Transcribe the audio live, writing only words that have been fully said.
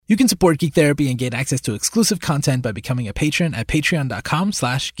You can support Geek Therapy and gain access to exclusive content by becoming a patron at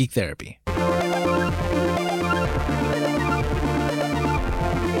patreon.com/geektherapy.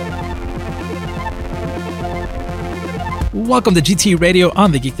 Welcome to GT Radio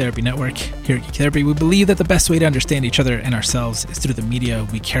on the Geek Therapy Network. Here at Geek Therapy, we believe that the best way to understand each other and ourselves is through the media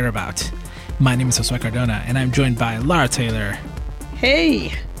we care about. My name is Josue Cardona, and I'm joined by Lara Taylor.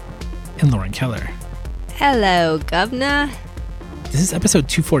 Hey. And Lauren Keller. Hello, Governor. This is episode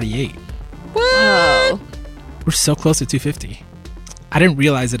 248. What? Whoa. We're so close to 250. I didn't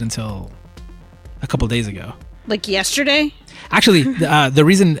realize it until a couple days ago. Like yesterday? Actually, the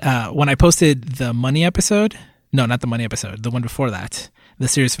reason when I posted the Money episode, no, not the Money episode, the one before that, the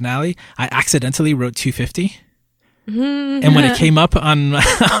series finale, I accidentally wrote 250. And when it came up on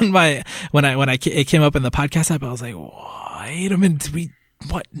it came up in the podcast app, I was like, wait a minute,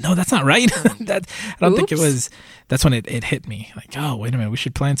 what? No, that's not right. I don't think it was. That's when it hit me. Like, oh, wait a minute, we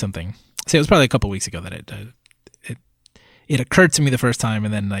should plan something. So it was probably a couple weeks ago that it occurred to me the first time,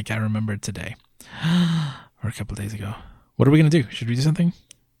 and then like I remembered today, or a couple days ago. What are we gonna do? Should we do something?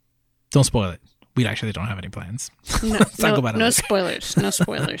 Don't spoil it. We actually don't have any plans. Let's talk about it. No spoilers. No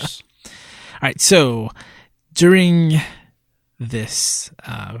spoilers. All right. So during the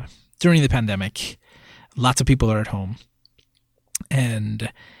pandemic, lots of people are at home.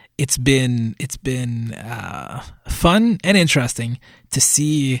 And it's been fun and interesting to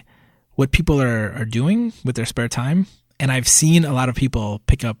see what people are doing with their spare time. And I've seen a lot of people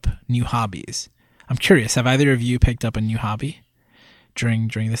pick up new hobbies. I'm curious, have either of you picked up a new hobby during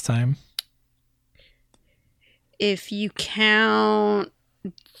this time? If you count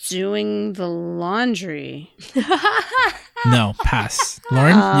doing the laundry. No, pass.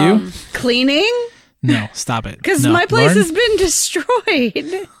 Lauren, you? Cleaning? No, stop it. Because no. my place Lauren? has been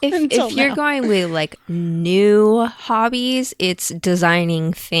destroyed. If you're going with like new hobbies, it's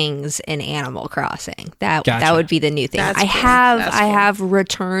designing things in Animal Crossing. That would be the new thing. That's I cool. have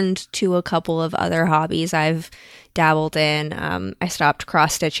returned to a couple of other hobbies I've dabbled in. I stopped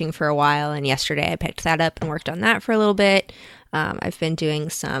cross stitching for a while, and yesterday I picked that up and worked on that for a little bit. I've been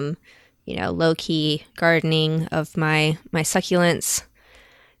doing some, low key gardening of my succulents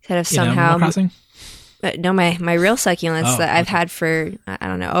that have somehow. Animal Crossing? No, my real succulents that I've had for, I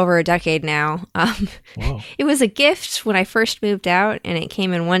don't know, over a decade now. Whoa. It was a gift when I first moved out, and it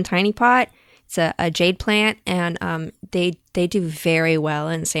came in one tiny pot. It's a jade plant, and they do very well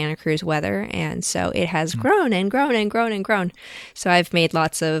in Santa Cruz weather, and so it has grown and grown and grown and grown. So I've made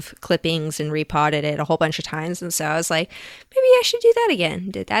lots of clippings and repotted it a whole bunch of times, and so I was like, maybe I should do that again.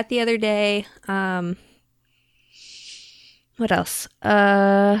 Did that the other day. What else?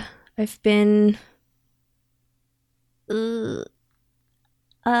 I've been... no,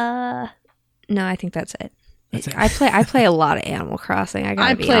 I think that's it. I play a lot of Animal Crossing.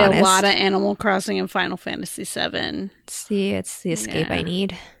 I play a lot of Animal Crossing and Final Fantasy VII. It's the escape I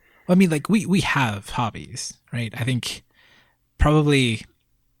need. Well, I mean, like we have hobbies, right? I think probably,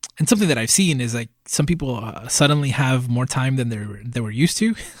 and something that I've seen is like some people suddenly have more time than they were used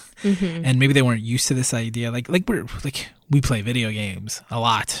to, and maybe they weren't used to this idea. Like we play video games a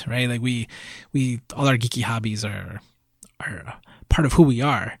lot, right? Like we all our geeky hobbies are part of who we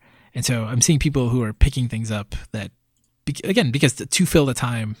are. And so I'm seeing people who are picking things up that, again, because to fill the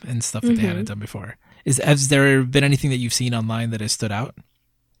time and stuff that they hadn't done before. Has there been anything that you've seen online that has stood out?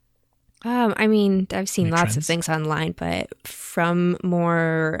 I mean, I've seen Any lots trends? of things online, but from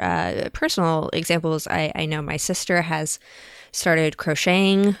more personal examples, I know my sister has started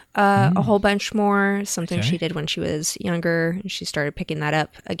crocheting a whole bunch more, something she did when she was younger, and she started picking that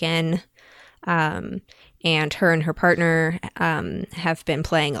up again. And her and her partner have been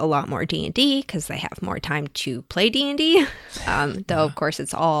playing a lot more D&D because they have more time to play D&D. Though, of course,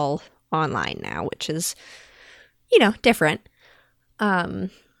 it's all online now, which is, different.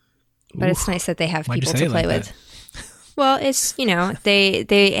 But it's nice that they have people to play with. Well, it's,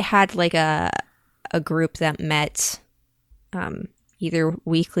 they had like a group that met either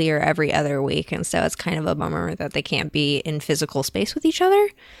weekly or every other week. And so it's kind of a bummer that they can't be in physical space with each other,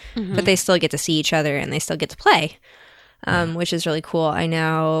 but they still get to see each other and they still get to play, which is really cool. I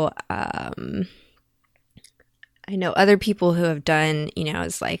know other people who have done,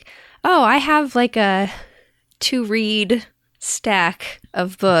 it's like, oh, I have like a to read stack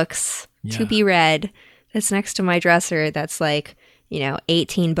of books to be read that's next to my dresser that's like,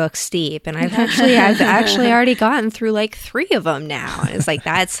 18 books deep. And I've actually already gotten through like 3 of them now. And it's like,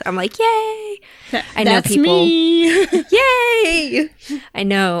 I'm like, yay. I know That's people, me. yay. I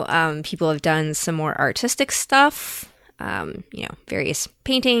know people have done some more artistic stuff, various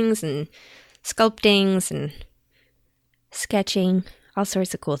paintings and sculptings and sketching. all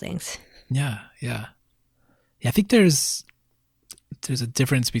sorts of cool things. Yeah. I think there's a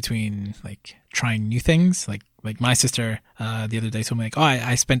difference between like trying new things. Like my sister the other day told me like, oh,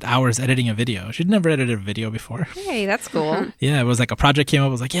 I spent hours editing a video. She'd never edited a video before. Hey, that's cool. Yeah, it was like a project came up. I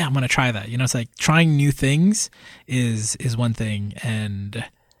was like, yeah, I'm gonna try that. It's like trying new things is one thing, and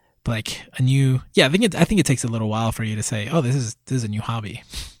like a new. Yeah, I think it takes a little while for you to say, oh, this is a new hobby.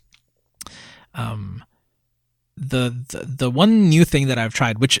 The one new thing that I've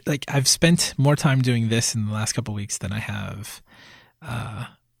tried, which like I've spent more time doing this in the last couple of weeks than I have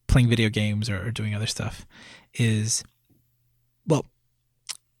playing video games or doing other stuff, is, well,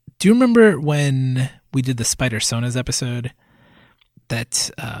 do you remember when we did the Spider Sonas episode that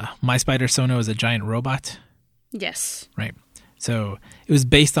my Spider Sona was a giant robot? Yes. Right. So it was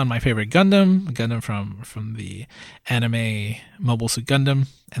based on my favorite Gundam from the anime Mobile Suit Gundam,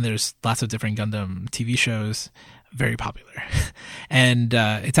 and there's lots of different Gundam TV shows, very popular. And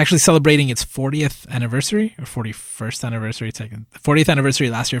it's actually celebrating its 40th anniversary, or 41st anniversary, 40th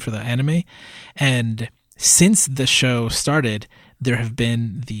anniversary last year for the anime. And since the show started, there have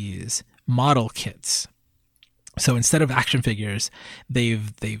been these model kits. So instead of action figures, they've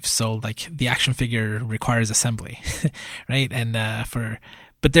sold, like, the action figure requires assembly, right? And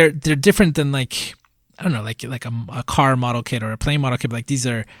but they're different than, like, I don't know, like a car model kit or a plane model kit. Like, these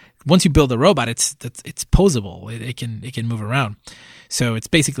are, once you build a robot, it's posable. It can move around. So it's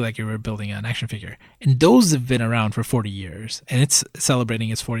basically like you were building an action figure. And those have been around for 40 years, and it's celebrating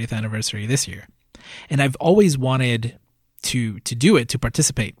its 40th anniversary this year. And I've always wanted to do it, to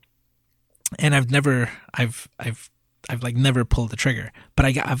participate. And I've never pulled the trigger, but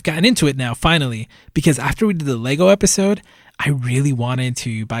I've gotten into it now finally, because after we did the Lego episode, I really wanted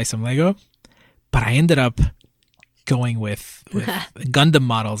to buy some Lego, but I ended up going with Gundam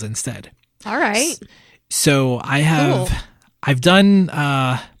models instead. All right. So I've done,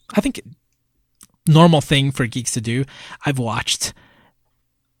 I think, normal thing for geeks to do. I've watched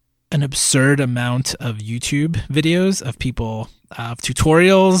an absurd amount of YouTube videos of people, of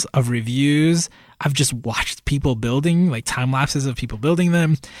tutorials, of reviews. I've just watched people building, like time lapses of people building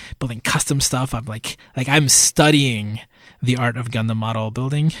them, building custom stuff. I'm studying the art of Gundam model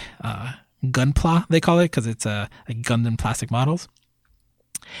building. Gunpla, they call it, because it's like Gundam plastic models.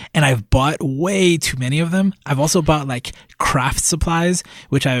 And I've bought way too many of them. I've also bought like craft supplies,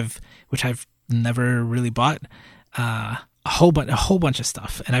 which I've never really bought. A whole bunch of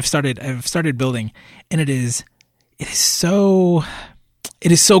stuff, and I've started building, and it is so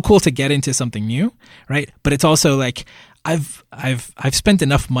cool to get into something new, right? But it's also like I've spent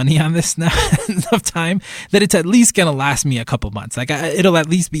enough money on this now, enough time, that it's at least gonna last me a couple months. Like it'll at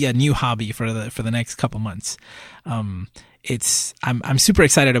least be a new hobby for the next couple months. I'm super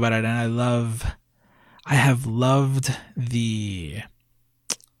excited about it, and I have loved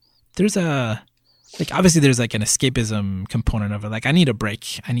obviously there's like an escapism component of it. Like I need a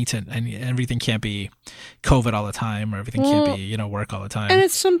break. Everything can't be COVID all the time, or everything can't be, work all the time. And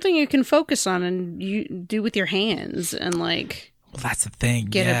it's something you can focus on and you do with your hands, and like, well, that's the thing.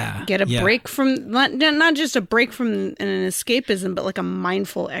 Get a break from, not just a break from an escapism, but like a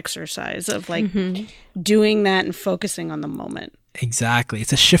mindful exercise of like doing that and focusing on the moment. Exactly.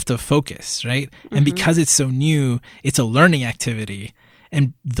 It's a shift of focus, right? And because it's so new, it's a learning activity.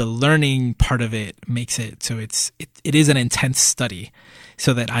 And the learning part of it makes it so it is an intense study,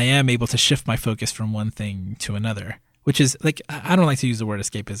 so that I am able to shift my focus from one thing to another, which is like, I don't like to use the word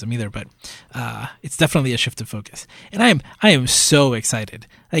escapism either, but it's definitely a shift of focus. And I am so excited.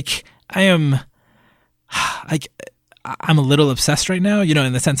 Like I'm a little obsessed right now,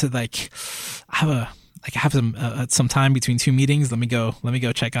 in the sense that like I have some time between two meetings. Let me go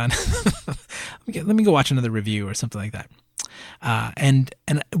check on. let me go watch another review or something like that. And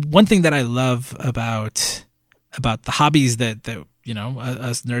one thing that I love about the hobbies that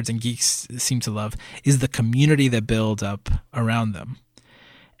us nerds and geeks seem to love is the community that builds up around them.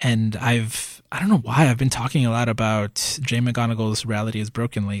 And I don't know why I've been talking a lot about Jay McGonigal's Reality is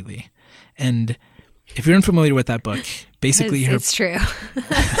Broken lately. And if you're unfamiliar with that book, basically it's true.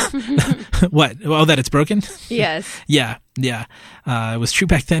 What? Oh, that it's broken? Yes. Yeah. It was true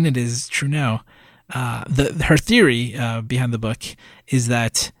back then. It is true now. Her theory behind the book is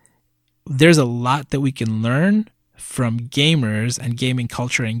that there's a lot that we can learn from gamers and gaming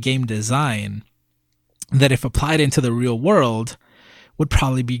culture and game design that, if applied into the real world, would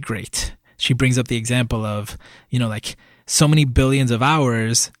probably be great. She brings up the example of, like so many billions of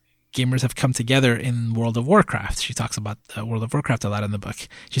hours gamers have come together in World of Warcraft. She talks about World of Warcraft a lot in the book.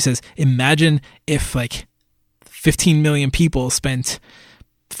 She says, imagine if like 15 million people spent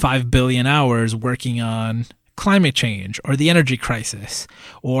 5 billion hours working on climate change or the energy crisis,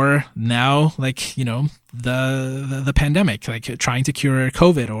 or now like, you know, the pandemic, like trying to cure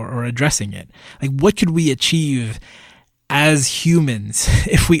COVID or addressing it. Like, what could we achieve as humans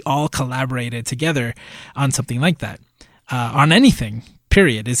if we all collaborated together on something like that, on anything,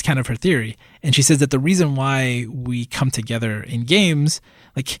 period, is kind of her theory. And she says that the reason why we come together in games,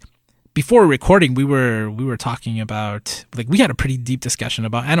 like before recording, we were talking about, like, we had a pretty deep discussion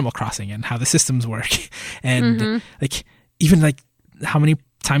about Animal Crossing and how the systems work. And like, even like how many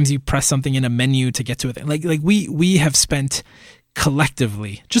times you press something in a menu to get to it. Like we have spent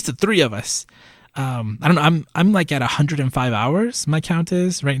collectively, just the three of us, I don't know, I'm like at 105 hours, my count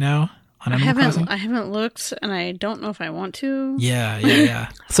is right now on Animal Crossing. I haven't looked, and I don't know if I want to. Yeah.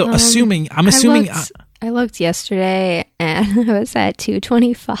 So I'm assuming I looked yesterday and I was at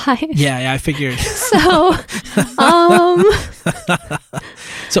 225. Yeah, I figured. So,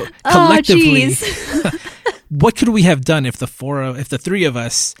 so collectively, what could we have done if the three of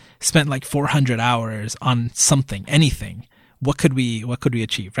us spent like 400 hours on something, anything? What could we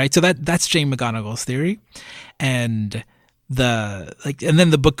achieve, right? So that's Jane McGonigal's theory, and then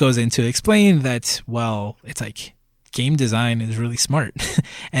the book goes into explaining that, well, it's like game design is really smart,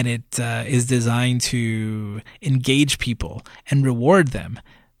 and it is designed to engage people and reward them.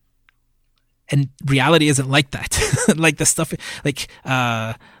 And reality isn't like that. Like the stuff, like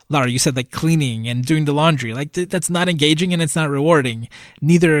Laura, you said like cleaning and doing the laundry, like that's not engaging and it's not rewarding.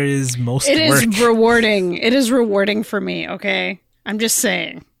 Neither is most work. It is rewarding. It is rewarding for me. Okay, I'm just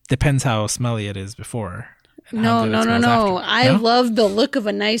saying. Depends how smelly it is before. No. I love the look of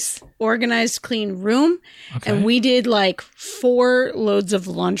a nice, organized, clean room. Okay. And we did like 4 loads of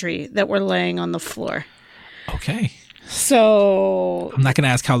laundry that were laying on the floor. Okay. So I'm not going to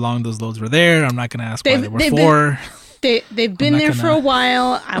ask how long those loads were there. I'm not going to ask why they were for. They've been there for a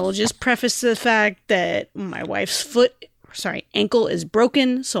while. I will just preface the fact that my wife's ankle is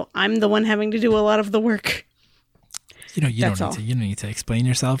broken, so I'm the one having to do a lot of the work. You don't need to explain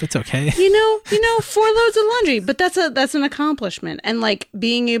yourself. It's okay. 4 loads of laundry, but that's an accomplishment. And like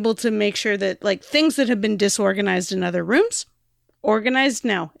being able to make sure that like things that have been disorganized in other rooms, organized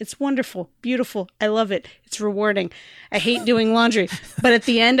now. It's wonderful, beautiful. I love it. It's rewarding. I hate doing laundry, but at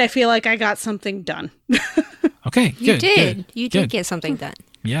the end I feel like I got something done. Okay, good. You did get something done.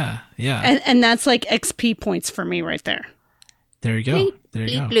 Yeah. And that's like XP points for me right there. There you go. Beep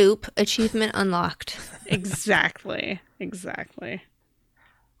bloop, achievement unlocked. Exactly.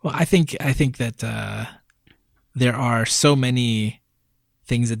 Well, I think that there are so many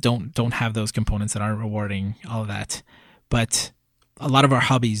things that don't have those components that aren't rewarding, all of that. But a lot of our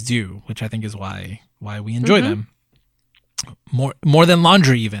hobbies do, which I think is why we enjoy them. More than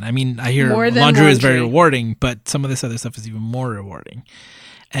laundry even. I mean, I hear laundry is very rewarding, but some of this other stuff is even more rewarding.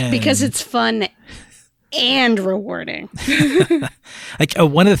 And because it's fun and rewarding. Like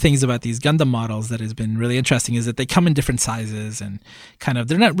one of the things about these Gundam models that has been really interesting is that they come in different sizes and kind of,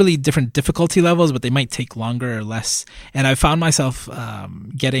 they're not really different difficulty levels, but they might take longer or less. And I found myself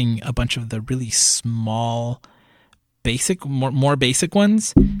getting a bunch of the really small, basic, more basic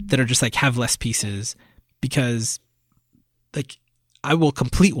ones that are just like have less pieces, because like I will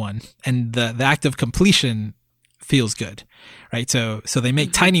complete one and the act of completion feels good, right? So they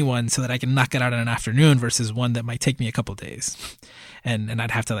make tiny ones so that I can knock it out in an afternoon versus one that might take me a couple days and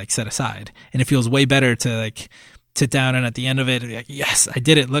I'd have to like set aside. And it feels way better to like sit down and at the end of it, like, yes, I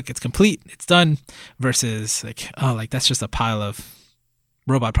did it. Look, it's complete. It's done. Versus like, oh, like that's just a pile of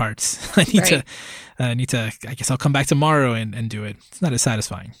robot parts. I need to, I guess I'll come back tomorrow and do it. It's not as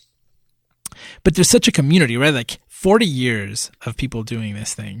satisfying. But there's such a community, right? Like 40 years of people doing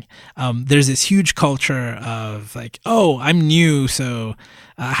this thing. There's this huge culture of like, oh, I'm new, so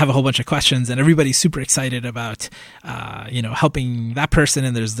I have a whole bunch of questions, and everybody's super excited about, helping that person.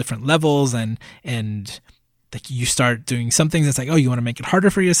 And there's different levels, and like you start doing some things. It's like, oh, you want to make it harder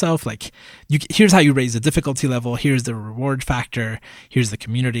for yourself. Like, here's how you raise the difficulty level. Here's the reward factor. Here's the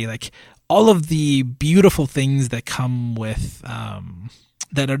community. Like all of the beautiful things that come with.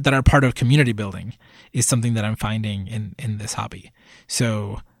 That are part of community building is something that I'm finding in this hobby.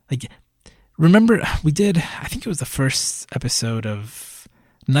 So like, remember we did, I think it was the first episode of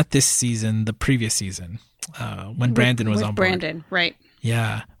not this season, the previous season, when Brandon was on board. Brandon, right.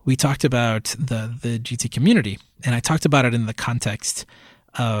 Yeah. We talked about the GT community, and I talked about it in the context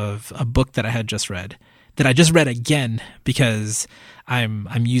of a book that I had just read, that I just read again because I'm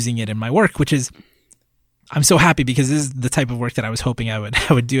using it in my work, which is, I'm so happy because this is the type of work that I was hoping I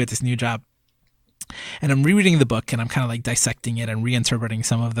would do at this new job. And I'm rereading the book, and I'm kind of like dissecting it and reinterpreting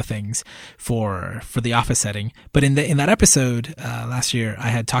some of the things for the office setting. But in that episode last year, I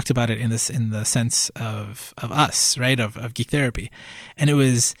had talked about it in the sense of us, right? Of Geek Therapy. And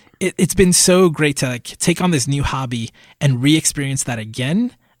it's been so great to like take on this new hobby and re-experience that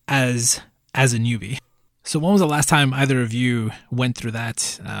again as a newbie. So when was the last time either of you went through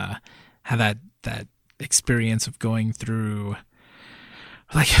that, had that experience of going through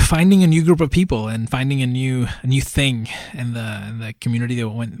like finding a new group of people and finding a new thing and the community that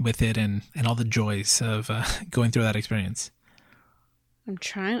went with it and all the joys of going through that experience? I'm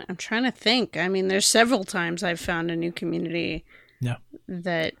trying to think. I mean, there's several times I've found a new community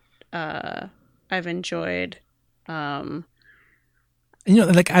that I've enjoyed.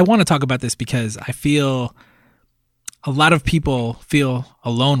 Like I want to talk about this because I feel a lot of people feel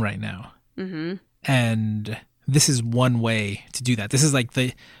alone right now. Mm-hmm. And this is one way to do that. This is like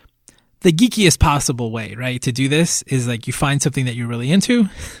the geekiest possible way, right? To do this is like you find something that you're really into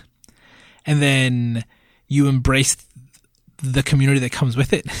and then you embrace the community that comes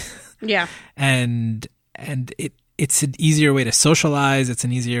with it. Yeah. And it's an easier way to socialize. It's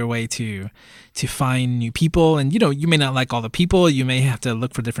an easier way to find new people. And, you may not like all the people. You may have to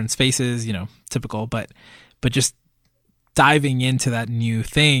look for different spaces, typical, but just diving into that new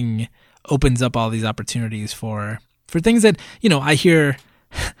thing opens up all these opportunities for things that, I hear,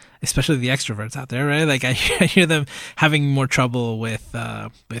 especially the extroverts out there, right? Like I hear them having more trouble with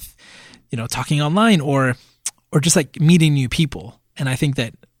talking online or just like meeting new people. And I think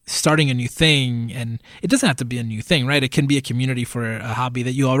that starting a new thing, and it doesn't have to be a new thing, right? It can be a community for a hobby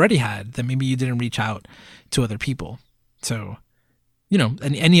that you already had that maybe you didn't reach out to other people. So,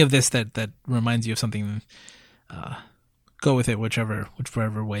 and any of this that reminds you of something, go with it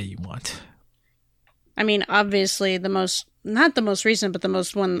whichever way you want. I mean, obviously not the most recent, but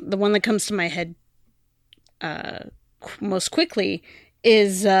the one that comes to my head most quickly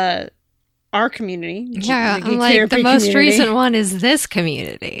is our community. Yeah, I'm like the most community. Recent one is this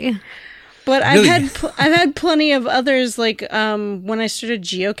community. But really? I've had plenty of others. Like when I started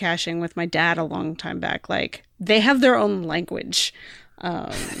geocaching with my dad a long time back, like they have their own language.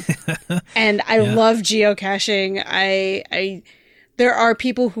 And I love geocaching. There are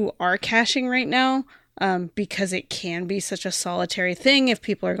people who are caching right now, because it can be such a solitary thing if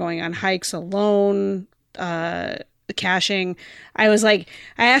people are going on hikes alone, caching. I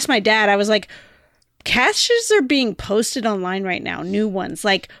asked my dad, I was like, caches are being posted online right now, new ones.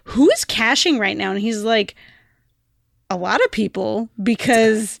 Like, who is caching right now? And he's like, a lot of people,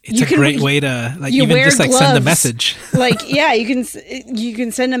 because it's a great way to like even just like gloves. Send a message. Like, yeah, you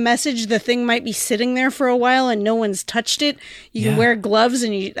can send a message. The thing might be sitting there for a while and no one's touched it. You can wear gloves,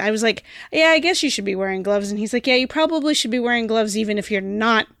 and I was like, yeah, I guess you should be wearing gloves. And he's like, yeah, you probably should be wearing gloves even if you're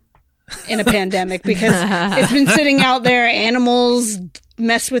not in a pandemic, because it's been sitting out there. Animals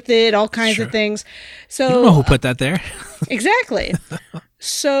mess with it, all kinds of things. So you don't know who put that there. Exactly.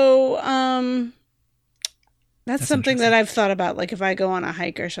 So, That's something that I've thought about. Like, if I go on a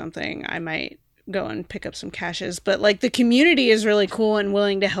hike or something, I might go and pick up some caches. But like, the community is really cool and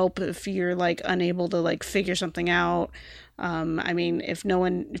willing to help if you're like unable to like figure something out. I mean, if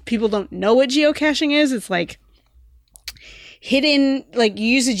people don't know what geocaching is, it's like hidden. Like, you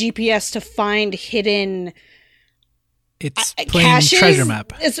use a GPS to find hidden. It's playing caches. Treasure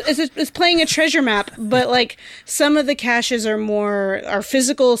map. It's playing a treasure map, but like some of the caches are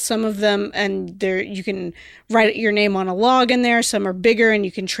physical, some of them, and you can write your name on a log in there. Some are bigger and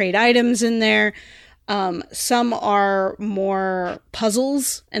you can trade items in there. Some are more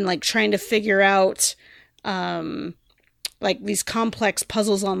puzzles and like trying to figure out like these complex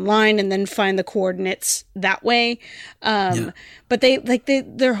puzzles online and then find the coordinates that way. But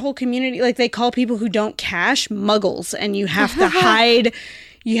their whole community, like they call people who don't cache muggles, and you have to hide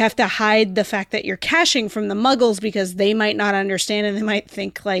the fact that you're caching from the muggles, because they might not understand and they might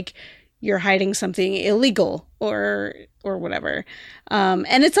think like you're hiding something illegal or whatever.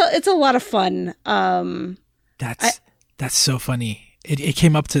 And it's a lot of fun. That's so funny. It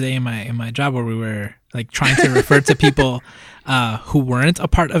came up today in my job where we were like trying to refer to people who weren't a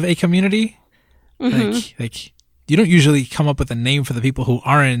part of a community. Mm-hmm. Like you don't usually come up with a name for the people who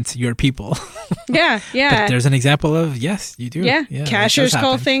aren't your people. Yeah. But there's an example of, yes, you do. Yeah, cachers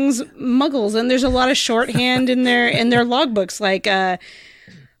call things muggles, and there's a lot of shorthand in their logbooks, like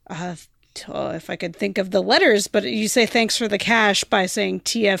if I could think of the letters, but you say thanks for the cache by saying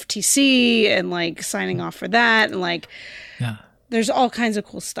TFTC and like signing off for that, and like there's all kinds of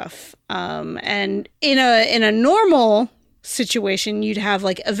cool stuff. And in a normal situation, you'd have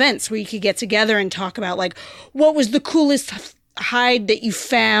like events where you could get together and talk about like what was the coolest hide that you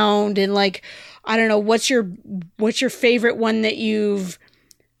found, and like, I don't know, what's your favorite one that you've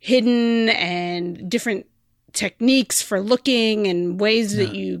hidden, and different techniques for looking and ways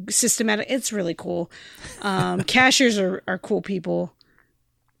that you systematic. It's really cool. Cachers are cool people.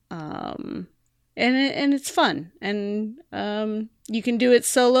 And it's fun, and you can do it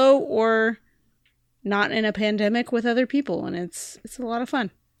solo or not in a pandemic with other people, and it's a lot of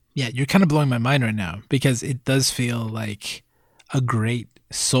fun. Yeah, you're kind of blowing my mind right now, because it does feel like a great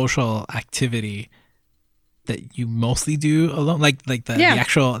social activity that you mostly do alone. Like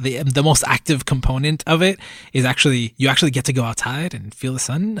the most active component of it is you actually get to go outside and feel the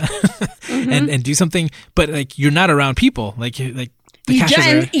sun and do something, but like you're not around people. You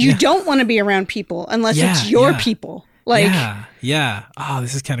don't want to be around people unless it's your people. Yeah. Oh,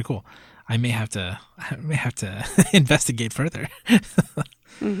 this is kind of cool. I may have to investigate further. I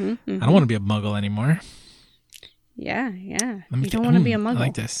don't want to be a muggle anymore. Yeah. You don't want to be a muggle.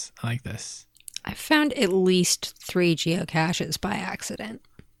 I like this. I found at least 3 geocaches by accident.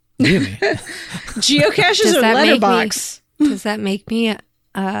 Really? Geocaches or letterbox? Does that make me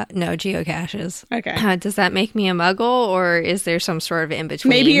no, geocaches. Okay. Does that make me a muggle, or is there some sort of in between?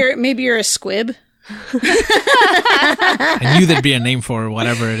 Maybe you're a squib. I knew there'd be a name for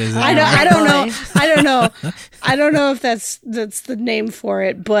whatever it is. I don't know if that's the name for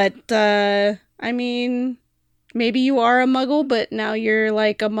it, but I mean, maybe you are a muggle, but now you're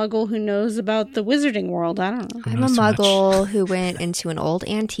like a muggle who knows about the wizarding world. I don't know. I'm a muggle who went into an old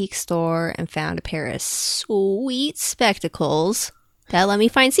antique store and found a pair of sweet spectacles that let me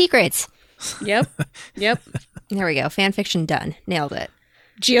find secrets. Yep. There we go. Fan fiction done. Nailed it.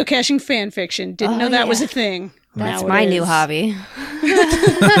 Geocaching fan fiction. Didn't know that was a thing. That's my new hobby.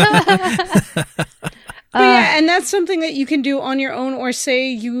 Yeah, and that's something that you can do on your own, or say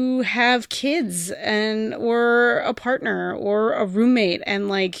you have kids or a partner or a roommate, and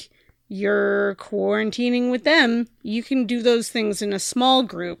like you're quarantining with them. You can do those things in a small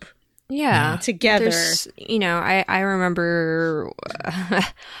group. Yeah. Together. I remember,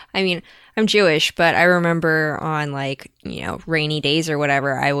 I mean, I'm Jewish, but I remember on rainy days or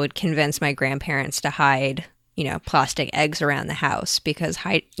whatever, I would convince my grandparents to hide, plastic eggs around the house, because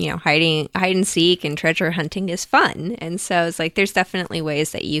hide and seek and treasure hunting is fun. And so it's like, there's definitely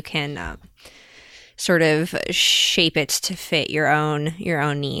ways that you can sort of shape it to fit your own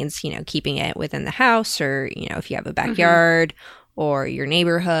needs, keeping it within the house, or, if you have a backyard or your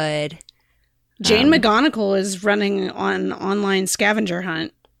neighborhood. Jane McGonigal is running an online scavenger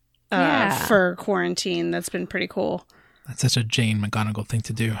hunt for quarantine. That's been pretty cool. That's such a Jane McGonigal thing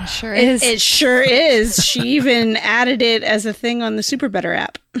to do. It sure is. It sure is. She even added it as a thing on the Super Better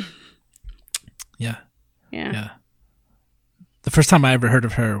app. Yeah. The first time I ever heard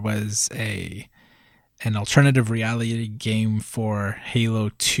of her was an alternative reality game for Halo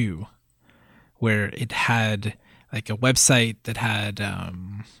 2, where it had like a website that had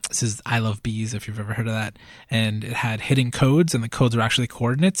this is I Love Bees, if you've ever heard of that, and it had hidden codes, and the codes were actually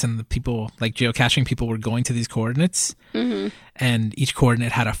coordinates, and the people, like geocaching people, were going to these coordinates, and each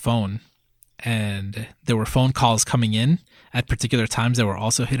coordinate had a phone, and there were phone calls coming in at particular times that were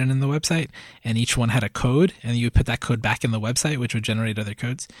also hidden in the website, and each one had a code, and you would put that code back in the website, which would generate other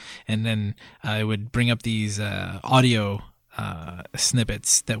codes, and then it would bring up these audio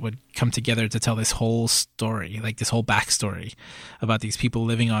snippets that would come together to tell this whole story, like this whole backstory about these people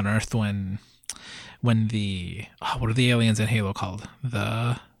living on Earth when the what are the aliens in Halo called? I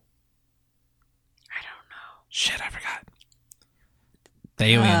don't know. Shit, I forgot. The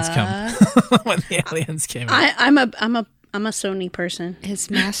aliens come when the aliens came. I'm a Sony person.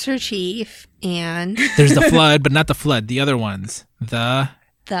 It's Master Chief, and there's the Flood, but not the Flood. The other ones.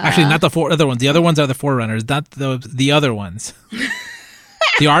 Actually, not the four other ones. The other ones are the Forerunners, not the other ones.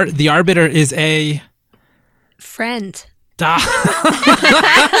 The Arbiter is a friend. Not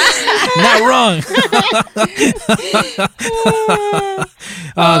wrong. This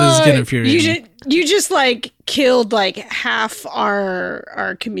is getting infuriating. You just like killed like half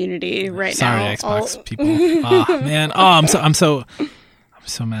our community right now. Sorry, Xbox people. Oh man. Oh, I'm so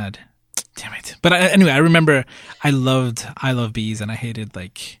mad. Damn it. But anyway, I remember I loved Bees, and I hated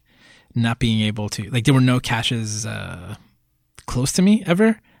like not being able to, like, there were no caches close to me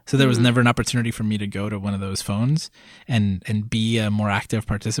ever. So there was never an opportunity for me to go to one of those phones and be a more active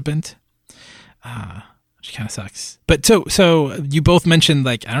participant, which kind of sucks. But so you both mentioned,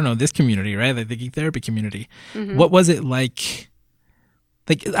 like, I don't know, this community, right? Like the geek therapy community. What was it like?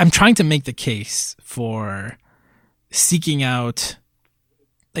 Like, I'm trying to make the case for seeking out.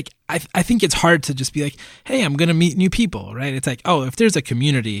 Like, I think it's hard to just be like, hey, I'm going to meet new people, right? It's like, oh, if there's a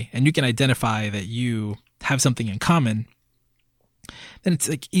community and you can identify that you have something in common, then it's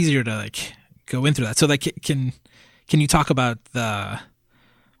like easier to like go in through that. So like, can you talk about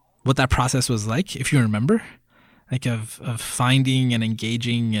what that process was like, if you remember, like of finding and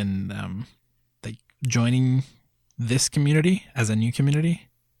engaging and like joining this community as a new community?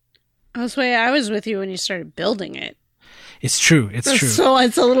 That's why I was with you when you started building it. It's true. It's true. So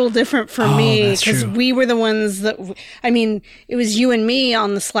it's a little different for me because we were the ones that, I mean, it was you and me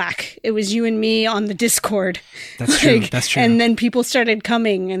on the Slack. It was you and me on the Discord. That's true. That's true. And then people started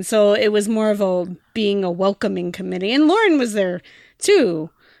coming. And so it was more of being a welcoming committee. And Lauren was there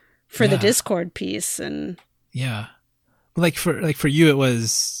too for the Discord piece. And yeah. Like for you, it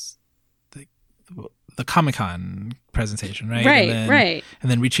was the Comic-Con presentation, right? Right.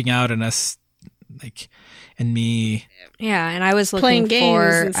 And then reaching out and us like, and me. Yeah, and I was looking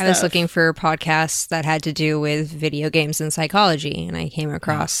for podcasts that had to do with video games and psychology, and I came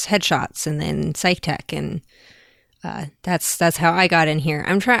across Headshots and then Psych Tech, and that's how I got in here.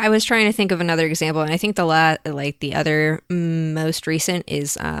 I was trying to think of another example, and I think the other most recent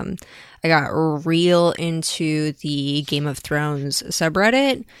is I got real into the Game of Thrones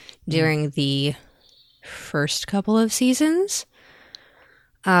subreddit during the first couple of seasons.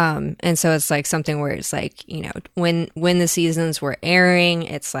 And so it's like something where it's like, you know, when the seasons were airing,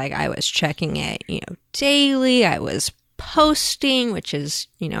 it's like I was checking it, you know, daily. I was posting, which is,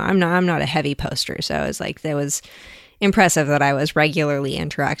 you know, I'm not a heavy poster, so it's like that was impressive that I was regularly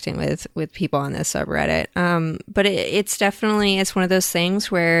interacting with people on this subreddit. But it's definitely, it's one of those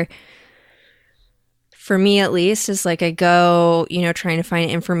things where, for me at least, is like I go, you know, trying to find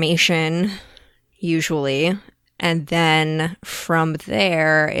information usually. And then from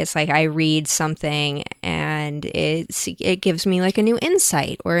there, it's like I read something and it gives me like a new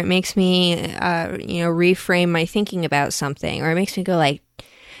insight, or it makes me, you know, reframe my thinking about something, or it makes me go like,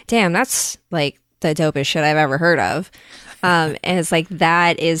 damn, that's like the dopest shit I've ever heard of. And it's like,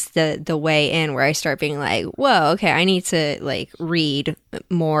 that is the way in where I start being like, whoa, okay, I need to like read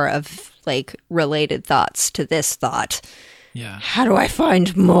more of like related thoughts to this thought. Yeah. How do I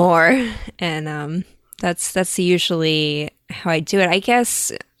find more? And, that's usually how I do it. I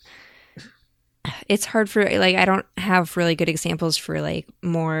guess it's hard for, like, I don't have really good examples for like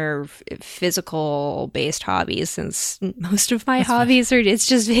more physical based hobbies, since most of my hobbies it's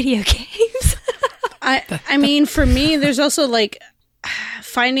just video games. I mean, for me, there's also like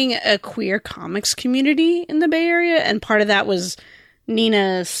finding a queer comics community in the Bay Area. And part of that was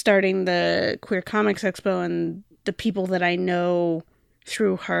Nina starting the Queer Comics Expo, and the people that I know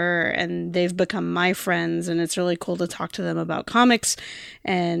through her, and they've become my friends, and it's really cool to talk to them about comics,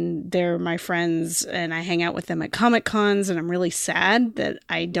 and they're my friends, and I hang out with them at Comic Cons, and I'm really sad that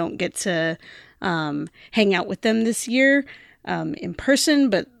I don't get to hang out with them this year in person,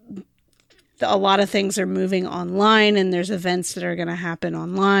 but a lot of things are moving online, and there's events that are going to happen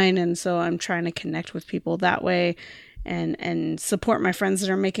online, and so I'm trying to connect with people that way and support my friends that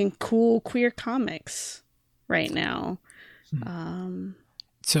are making cool queer comics right now.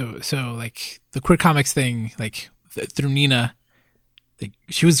 So like the queer comics thing, like through Nina, like,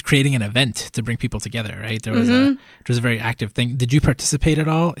 she was creating an event to bring people together, right? There was it was a very active thing. Did you participate at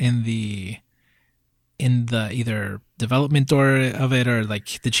all in the either development of it, or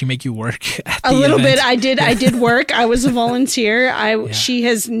like did she make you work at the a little event? bit? I did work. I was a volunteer. She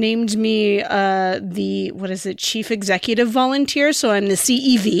has named me the chief executive volunteer, so I'm the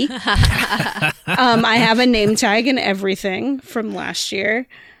CEV. I have a name tag and everything from last year.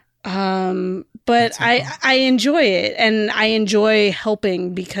 But I enjoy it, and I enjoy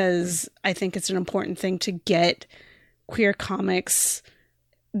helping because I think it's an important thing to get queer comics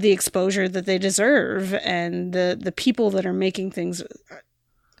the exposure that they deserve, and the people that are making things.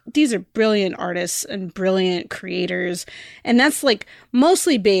 These are brilliant artists and brilliant creators, and that's like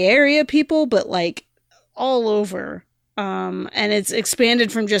mostly Bay Area people, but like all over. And it's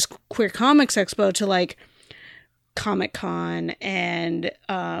expanded from just Queer Comics Expo to like Comic-Con and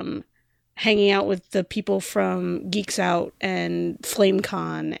hanging out with the people from Geeks Out and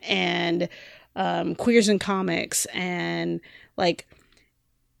FlameCon and Queers in Comics, and like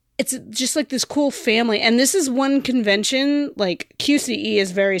it's just like this cool family. And this is one convention, like QCE is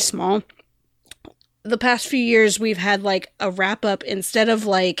very small. The past few years we've had like a wrap up. Instead of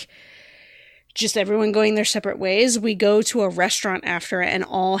like just everyone going their separate ways, we go to a restaurant after and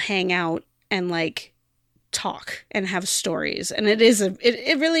all hang out and like talk and have stories. And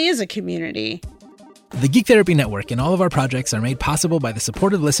it really is a community. The Geek Therapy Network and all of our projects are made possible by the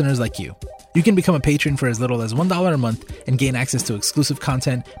supportive listeners like you. You can become a patron for as little as $1 a month and gain access to exclusive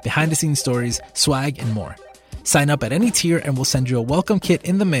content, behind-the-scenes stories, swag, and more. Sign up at any tier and we'll send you a welcome kit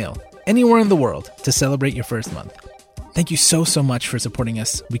in the mail anywhere in the world to celebrate your first month. Thank you so much for supporting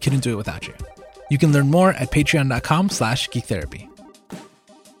us. We couldn't do it without you. You can learn more at patreon.com/geektherapy.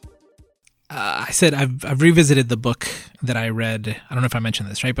 I said I've revisited the book that I read. I don't know if I mentioned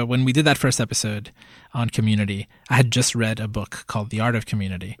this, right? But when we did that first episode on community, I had just read a book called The Art of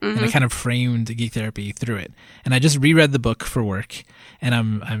Community, and I kind of framed Geek Therapy through it. And I just reread the book for work, and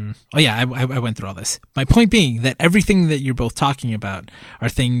I went through all this. My point being that everything that you're both talking about are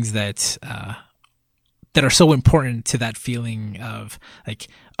things that are so important to that feeling of like,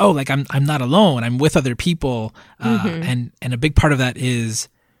 oh, like I'm not alone. I'm with other people, and a big part of that is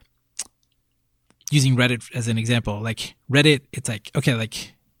using Reddit as an example. Like Reddit, it's like, okay,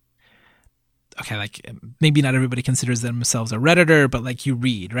 maybe not everybody considers themselves a Redditor, but like you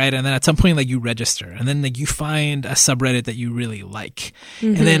read, right? And then at some point, like you register, and then like you find a subreddit that you really like.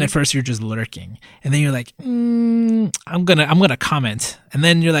 And then at first you're just lurking, and then you're like, I'm gonna comment. And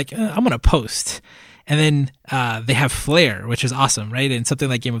then you're like, I'm gonna post. And then they have Flare, which is awesome, right? And something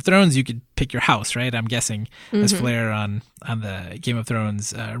like Game of Thrones, you could pick your house, right? I'm guessing there's Flare on the Game of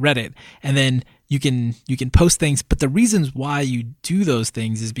Thrones Reddit. And then you can post things. But the reasons why you do those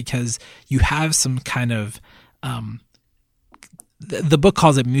things is because you have some kind of the book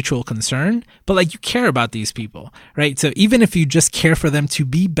calls it mutual concern, but like you care about these people, right? So even if you just care for them to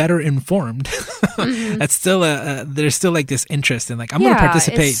be better informed, that's still there's still like this interest in like, I'm going to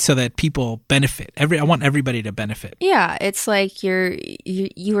participate so that people benefit. I want everybody to benefit. Yeah. It's like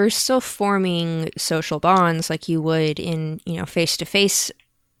you are still forming social bonds like you would in, face-to-face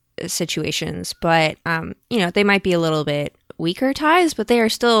situations, but, they might be a little bit weaker ties, but they are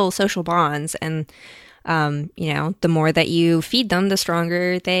still social bonds. And, the more that you feed them, the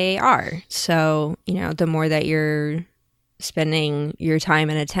stronger they are. So, the more that you're spending your time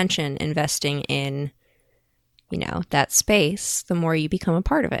and attention investing in, that space, the more you become a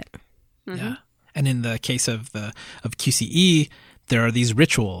part of it. Yeah. And in the case of QCE, there are these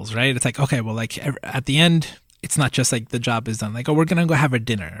rituals, right? It's like, okay, well, like at the end, it's not just like the job is done. Like, oh, we're going to go have a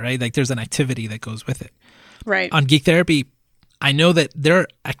dinner, right? Like there's an activity that goes with it. Right. On Geek Therapy, I know that there are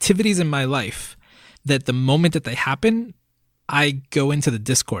activities in my life that the moment that they happen, I go into the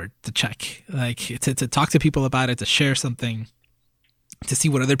Discord to check, like to talk to people about it, to share something, to see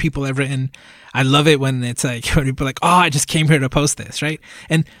what other people have written. I love it when it's like, when people are like, oh, I just came here to post this, right?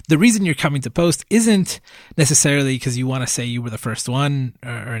 And the reason you're coming to post isn't necessarily because you want to say you were the first one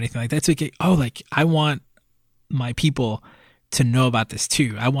or anything like that. It's like, oh, like I want my people to know about this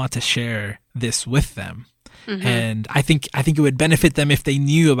too. I want to share this with them. And I think it would benefit them if they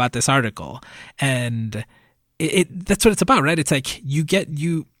knew about this article. And that's what it's about, right? It's like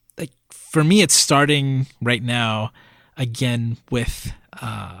for me, it's starting right now again with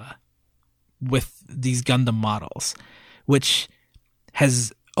these Gundam models, which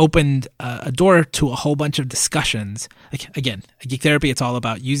has opened a door to a whole bunch of discussions. Like again, at Geek Therapy, it's all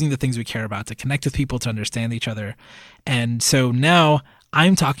about using the things we care about to connect with people, to understand each other. And so now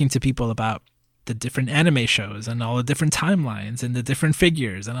I'm talking to people about the different anime shows and all the different timelines and the different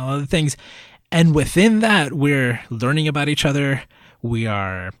figures and all of the things. And within that, we're learning about each other. We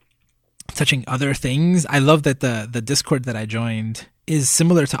are touching other things. I love that the Discord that I joined is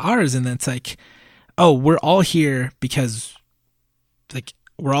similar to ours. And it's like, oh, we're all here because like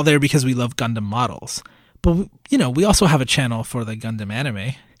we're all there because we love Gundam models. But, we also have a channel for the Gundam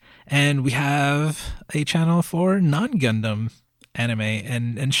anime, and we have a channel for non-Gundam anime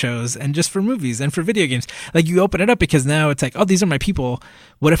and shows, and just for movies and for video games. Like you open it up because now it's like, oh, these are my people.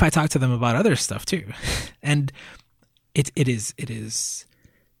 What if I talk to them about other stuff too? And it is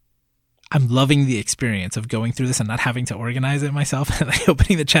I'm loving the experience of going through this and not having to organize it myself and like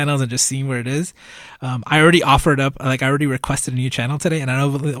opening the channels and just seeing where it is. I already offered up, like I already requested a new channel today, and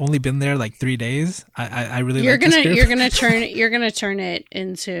I've only been there like 3 days. I really you're gonna turn it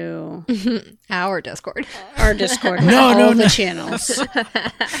into our Discord. Our Discord. No, the channels.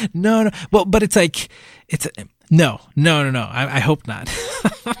 No. Well, but it's like no. I hope not.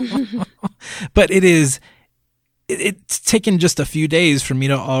 But it is. It's taken just a few days for me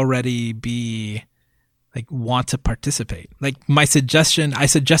to already be like want to participate. Like I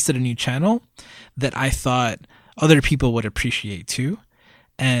suggested a new channel that I thought other people would appreciate too.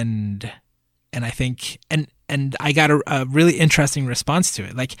 And I think, and I got a really interesting response to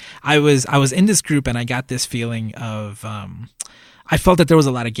it. Like I was in this group and I got this feeling of, I felt that there was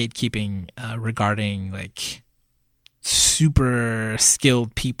a lot of gatekeeping, regarding like super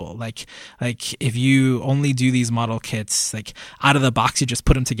skilled people. Like if you only do these model kits, like out of the box, you just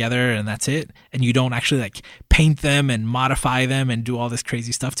put them together and that's it. And you don't actually like paint them and modify them and do all this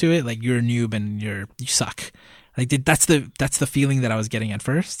crazy stuff to it. Like you're a noob and you suck. Like that's the feeling that I was getting at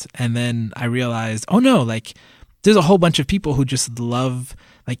first. And then I realized, oh no, like there's a whole bunch of people who just love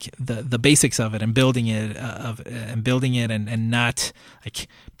like the basics of it and building it and not like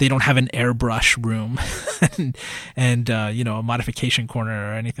they don't have an airbrush room and a modification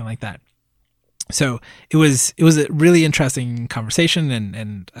corner or anything like that. So it was a really interesting conversation,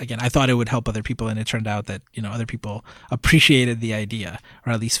 and again, I thought it would help other people, and it turned out that other people appreciated the idea,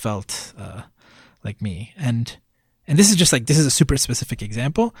 or at least felt like me. And this is just like, this is a super specific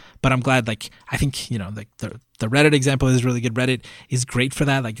example, but I'm glad, like, I think like the Reddit example is really good. Reddit is great for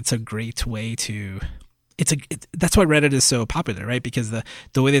that. Like, it's a great way to. That's why Reddit is so popular, right? Because the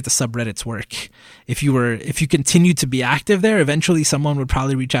way that the subreddits work, if you continue to be active there, eventually someone would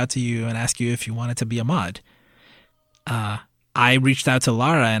probably reach out to you and ask you if you wanted to be a mod. I reached out to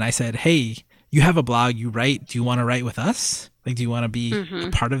Lara and I said, hey, you have a blog, you write, do you want to write with us? Like, do you want to be a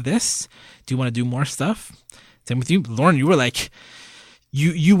part of this? Do you want to do more stuff? Same with you, Lauren. You were like,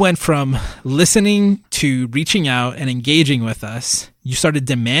 you went from listening to reaching out and engaging with us. You started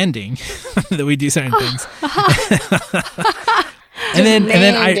demanding that we do certain things. and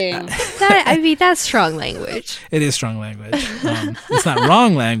then I mean, that's strong language. It is strong language. It's not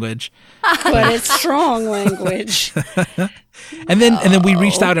wrong language, but it's strong language. and then we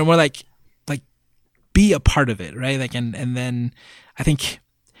reached out and we're like be a part of it, right? Like, and then I think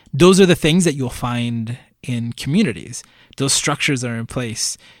those are the things that you'll find in communities. Those structures are in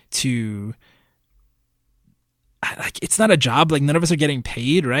place to, like, it's not a job. Like, none of us are getting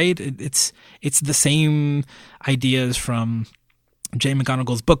paid, right? It's the same ideas from Jay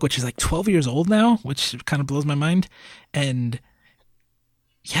McGonigal's book, which is like 12 years old now, which kind of blows my mind. And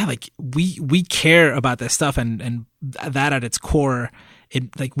yeah, like we care about this stuff, and that at its core,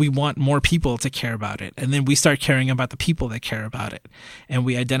 like, we want more people to care about it. And then we start caring about the people that care about it. And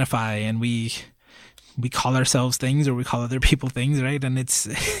we identify and we call ourselves things, or we call other people things, right? And it's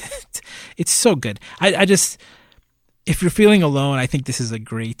so good. I just, if you're feeling alone, I think this is a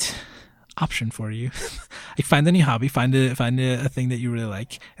great option for you. Like, find a new hobby, find a thing that you really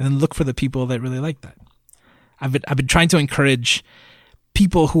like, and then look for the people that really like that. I've been trying to encourage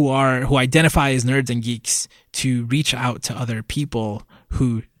people who identify as nerds and geeks to reach out to other people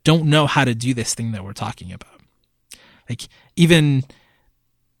who don't know how to do this thing that we're talking about. Like, even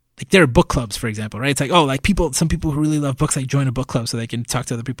like, there are book clubs, for example, right? It's like, oh, like, some people who really love books, like, join a book club so they can talk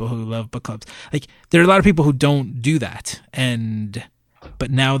to other people who love book clubs. Like, there are a lot of people who don't do that,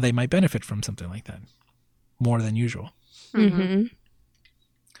 but now they might benefit from something like that more than usual. Mm-hmm.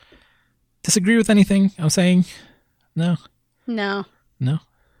 Disagree with anything I'm saying? No.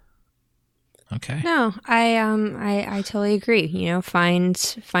 Okay. No, I totally agree.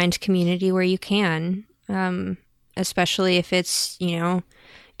 Find community where you can, especially if it's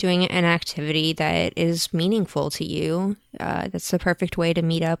doing an activity that is meaningful to you. That's the perfect way to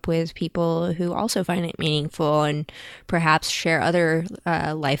meet up with people who also find it meaningful and perhaps share other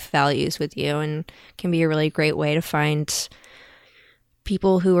life values with you, and can be a really great way to find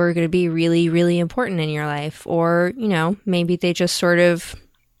people who are going to be really, really important in your life. Or, maybe they just sort of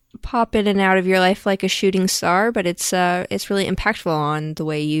pop in and out of your life like a shooting star, but it's really impactful on the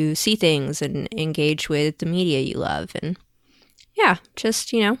way you see things and engage with the media you love. And yeah,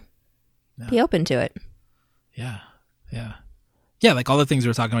 just, be open to it. Yeah. Like, all the things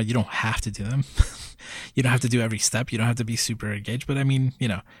we're talking about, you don't have to do them. You don't have to do every step. You don't have to be super engaged. But I mean,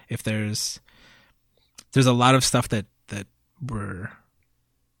 if there's a lot of stuff that we're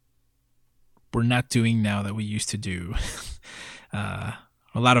not doing now that we used to do.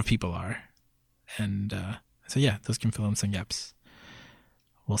 A lot of people are. And so yeah, those can fill in some gaps.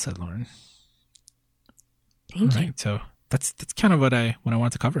 Well said, Lauren. Thank you. Right, so that's kind of what I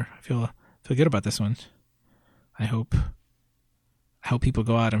want to cover. I feel good about this one. I hope people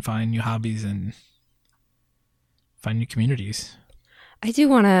go out and find new hobbies and find new communities. I do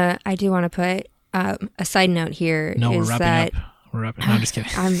want to put a side note here. No, we're wrapping up. No, I'm just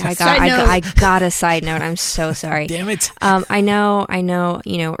kidding. I got a side note. I'm so sorry. Damn it. I know,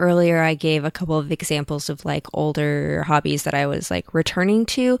 earlier I gave a couple of examples of like older hobbies that I was like returning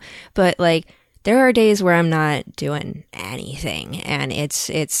to, but like, there are days where I'm not doing anything, and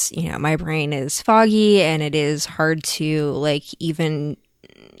it's my brain is foggy, and it is hard to like even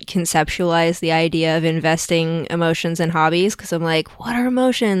conceptualize the idea of investing emotions in hobbies, because I'm like, what are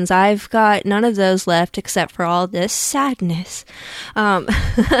emotions? I've got none of those left except for all this sadness. That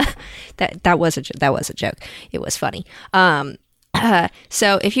was a joke. It was funny.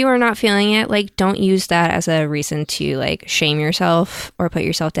 So if you are not feeling it, like, don't use that as a reason to like shame yourself or put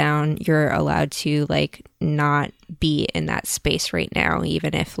yourself down. You're allowed to like not be in that space right now,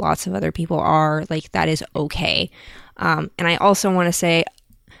 even if lots of other people are. Like, that is okay. And I also want to say,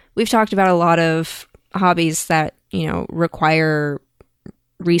 we've talked about a lot of hobbies that, require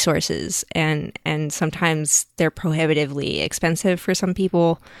resources, and sometimes they're prohibitively expensive for some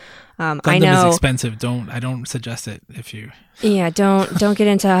people. I know is expensive. I don't suggest it if you. Yeah, don't get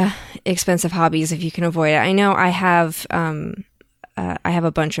into expensive hobbies if you can avoid it. I know I have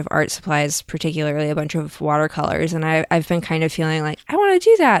a bunch of art supplies, particularly a bunch of watercolors, and I've been kind of feeling like I want to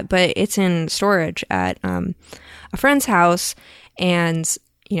do that, but it's in storage at a friend's house, and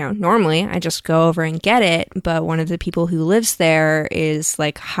normally I just go over and get it, but one of the people who lives there is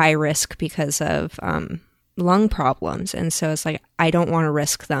like high risk because of lung problems, and so it's like I don't want to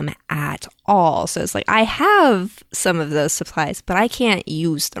risk them at all. So it's like I have some of those supplies, but I can't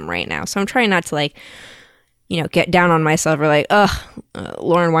use them right now. So I'm trying not to get down on myself or like,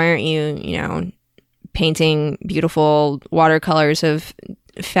 Lauren, why aren't you painting beautiful watercolors of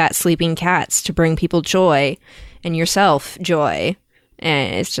fat sleeping cats to bring people joy and yourself joy?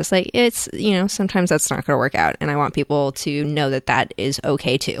 And it's just like, it's, sometimes that's not going to work out. And I want people to know that that is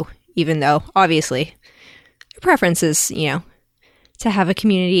okay too, even though obviously your preference is, to have a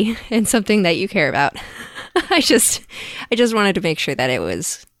community and something that you care about. I just wanted to make sure that it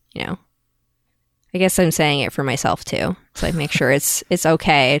was, I guess I'm saying it for myself too. So like make sure it's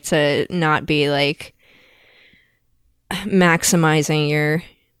okay to not be like maximizing your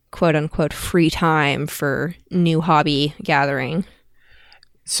quote unquote free time for new hobby gathering.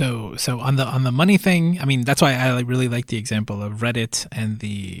 So on the money thing, I mean, that's why I really like the example of Reddit and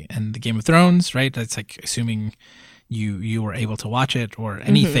the Game of Thrones, right? That's like assuming you were able to watch it or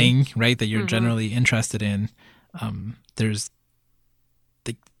anything, right, that you're generally interested in.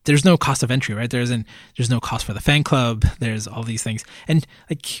 There's no cost of entry, right? There's no cost for the fan club. There's all these things, and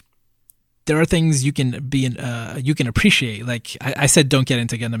like there are things you can you can appreciate. Like I said, don't get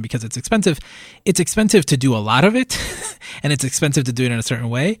into Gundam because it's expensive. It's expensive to do a lot of it, and it's expensive to do it in a certain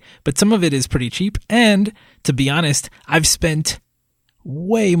way. But some of it is pretty cheap. And to be honest, I've spent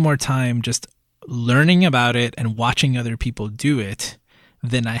way more time just learning about it and watching other people do it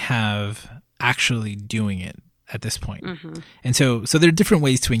than I have actually doing it at this point. And so there are different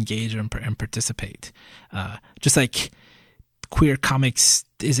ways to engage and participate. Just like queer comics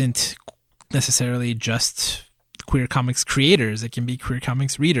isn't necessarily just queer comics creators. It can be queer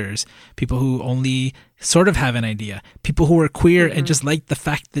comics readers, people who only sort of have an idea, people who are queer and just like the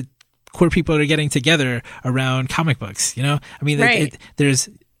fact that queer people are getting together around comic books. I mean, right.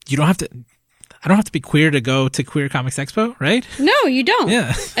 I don't have to be queer to go to Queer Comics Expo, right? No, you don't.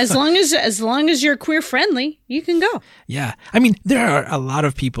 Yeah. as long as you're queer friendly, you can go. Yeah. I mean, there are a lot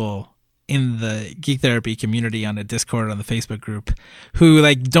of people in the Geek Therapy community on the Discord, on the Facebook group, who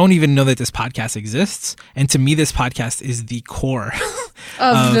like don't even know that this podcast exists. And to me, this podcast is the core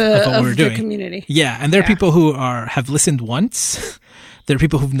of what we're doing. Community. Yeah. And there are people who have listened once. There are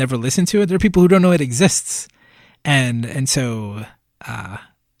people who've never listened to it. There are people who don't know it exists. And so,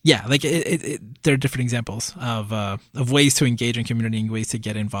 yeah, like there are different examples of ways to engage in community and ways to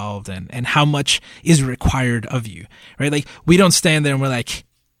get involved and how much is required of you, right? Like we don't stand there and we're like,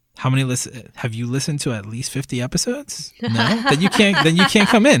 how many have you listened to at least 50 episodes? No, then you can't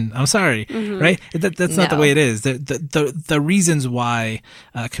come in. I'm sorry, right? That's not the way it is. The reasons why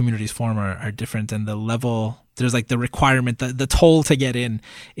communities form are different, and the level, there's like the requirement, the toll to get in,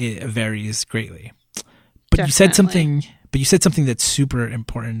 it varies greatly. But Definitely. you said something that's super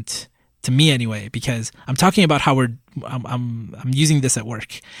important to me anyway, because I'm talking about how I'm using this at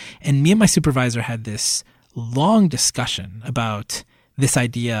work, and me and my supervisor had this long discussion about this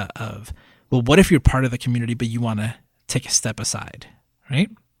idea of, well, what if you're part of the community but you want to take a step aside, right?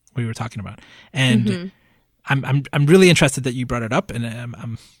 We were talking about, and I'm really interested that you brought it up, and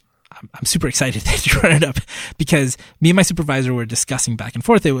I'm super excited that you brought it up, because me and my supervisor were discussing back and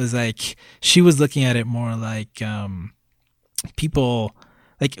forth. It was like she was looking at it more like people,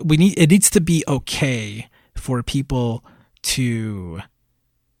 like it needs to be okay for people to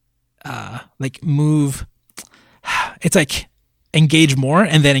like move. It's like engage more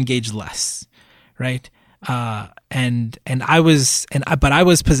and then engage less, right? But I was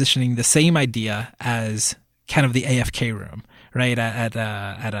positioning the same idea as kind of the AFK room, right? At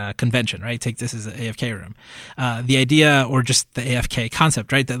a convention, right? Take this as an AFK room. The idea, or just the AFK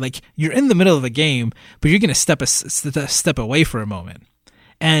concept, right? That like you're in the middle of a game, but you're going to step away for a moment.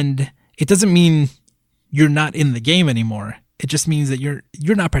 And it doesn't mean you're not in the game anymore. It just means that you're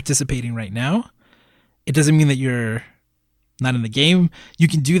not participating right now. It doesn't mean that you're not in the game. You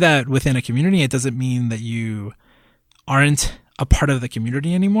can do that within a community. It doesn't mean that you aren't a part of the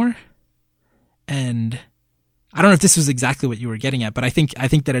community anymore. And I don't know if this was exactly what you were getting at, but I think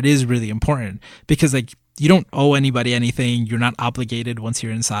that it is really important, because like you don't owe anybody anything. You're not obligated once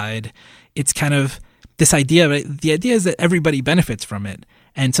you're inside. It's kind of this idea, right? The idea is that everybody benefits from it,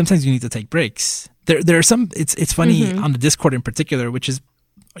 and sometimes you need to take breaks. There are some. It's funny on the Discord in particular, which is,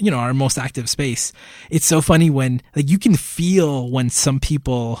 you know, our most active space. It's so funny when, like, you can feel when some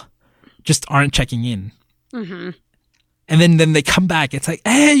people just aren't checking in. And then they come back. It's like,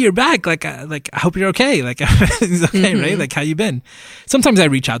 hey, you're back. Like I hope you're okay. Like, everything's okay, right? Like, how you been? Sometimes I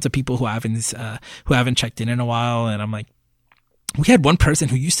reach out to people who haven't checked in a while, and I'm like, we had one person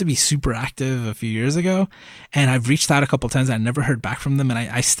who used to be super active a few years ago, and I've reached out a couple of times and I never heard back from them, and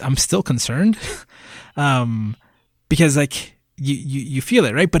I'm still concerned, because like you feel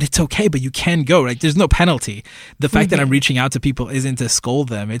it, right? But it's okay. But you can go, right? There's no penalty. The fact that I'm reaching out to people isn't to scold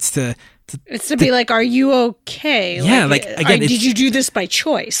them. It's to be like, are you okay? Yeah, like again, did you do this by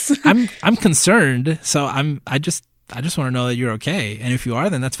choice? I'm concerned, so I just want to know that you're okay, and if you are,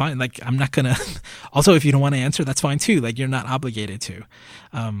 then that's fine. Like, I'm not gonna. Also, if you don't want to answer, that's fine too. Like, you're not obligated to.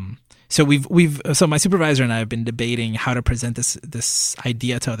 So my supervisor and I have been debating how to present this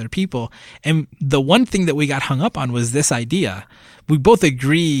idea to other people, and the one thing that we got hung up on was this idea. We both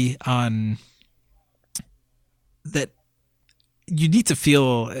agree on that. You need to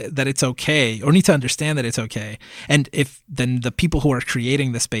feel that it's okay, or need to understand that it's okay. And then the people who are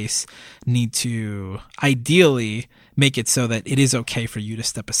creating the space need to ideally make it so that it is okay for you to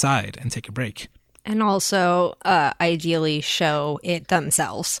step aside and take a break. And also ideally show it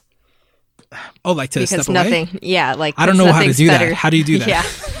themselves. Oh, like to because step nothing, away? Yeah, like I don't know how to do that. How do you do that? Yeah,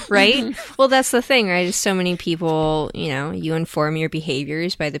 right? Well, that's the thing, right? So many people, you know, you inform your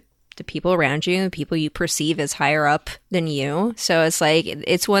behaviors by the people around you, the people you perceive as higher up than you. So it's like,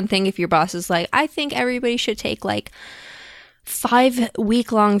 it's one thing if your boss is like, I think everybody should take like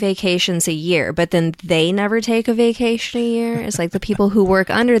 5-week-long vacations a year, but then they never take a vacation a year. It's like the people who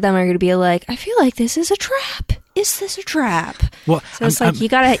work under them are going to be like, I feel like this is a trap. Is this a trap? Well, so it's you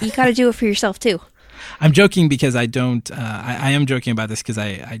gotta do it for yourself too. I'm joking because I don't. I am joking about this because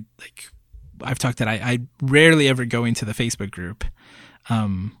I've talked that I rarely ever go into the Facebook group.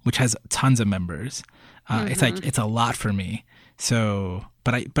 Which has tons of members. It's a lot for me. So,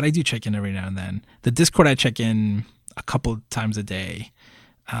 but I do check in every now and then. The Discord, I check in a couple times a day.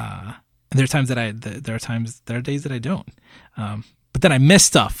 And there are times there are days that I don't. But then I miss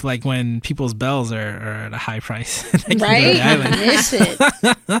stuff, like when people's bells are at a high price. Right? I miss it.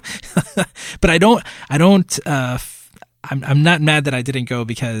 But I'm not mad that I didn't go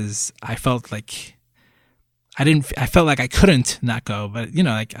because I felt like I felt like I couldn't not go, but you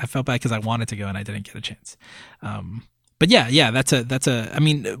know, like I felt bad because I wanted to go and I didn't get a chance. But yeah, I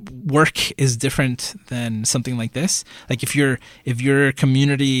mean, work is different than something like this. Like if your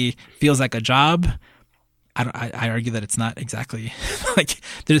community feels like a job, I argue that it's not exactly like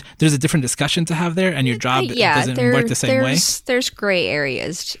there's a different discussion to have there, and your job doesn't work the same way. There's gray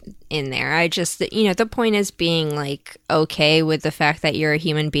areas in there. I just, you know, the point is being like okay with the fact that you're a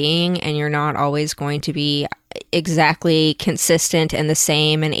human being and you're not always going to be exactly consistent and the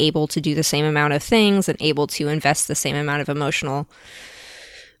same and able to do the same amount of things and able to invest the same amount of emotional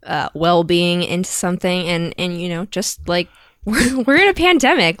well-being into something, and you know, just like we're in a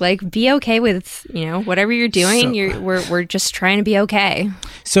pandemic. Like, be okay with, you know, whatever you're doing. We're just trying to be okay.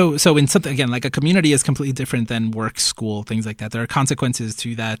 So in something, again, like a community is completely different than work, school, things like that. There are consequences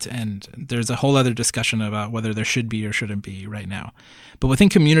to that, and there's a whole other discussion about whether there should be or shouldn't be right now. But within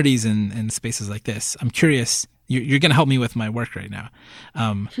communities and spaces like this, I'm curious. You're going to help me with my work right now.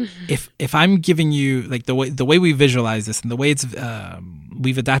 If I'm giving you like the way we visualize this and the way it's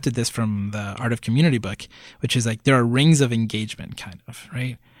we've adapted this from the Art of Community book, which is like there are rings of engagement, kind of,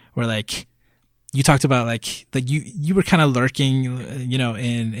 right? Where like you talked about like you were kind of lurking, you know,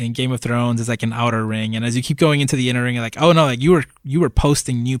 in Game of Thrones as like an outer ring, and as you keep going into the inner ring, you're like, oh no, like you were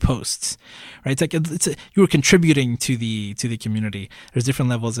posting new posts, right? It's like you were contributing to the community. There's different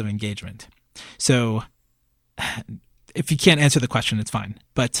levels of engagement. So if you can't answer the question, it's fine.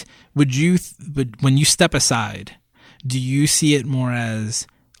 But when you step aside, do you see it more as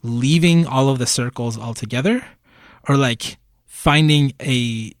leaving all of the circles altogether, or like finding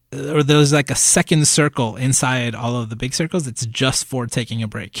or there's like a second circle inside all of the big circles that's just for taking a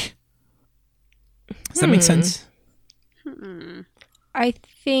break? Does that make sense? I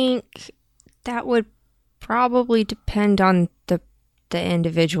think that would probably depend on the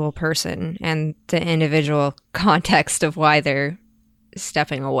individual person and the individual context of why they're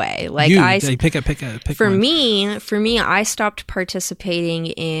stepping away. Like pick for one. me, I stopped participating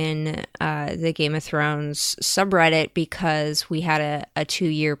in the Game of Thrones subreddit because we had a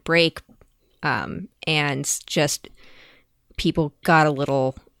 2-year break, and just people got a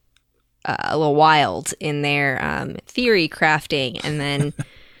little wild in their theory crafting, and then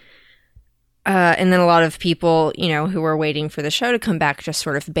And then a lot of people, you know, who were waiting for the show to come back just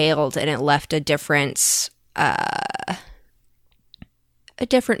sort of bailed, and it left a different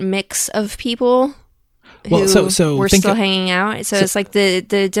mix of people who were still hanging out. So it's like the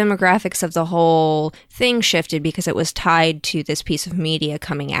demographics of the whole thing shifted because it was tied to this piece of media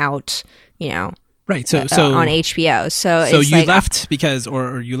coming out, you know. Right. So on HBO. So you like, left because,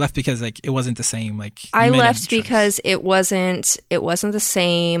 or you left because like it wasn't the same. Like I left because it wasn't the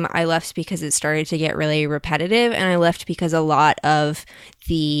same. I left because it started to get really repetitive, and I left because a lot of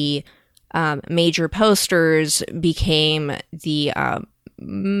the major posters became the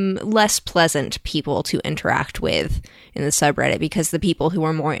less pleasant people to interact with in the subreddit, because the people who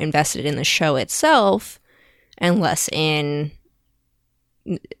were more invested in the show itself and less in,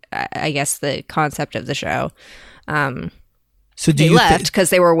 I guess, the concept of the show. So they left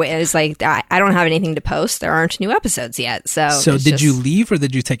because they were. It's like, I don't have anything to post. There aren't new episodes yet. So did you leave or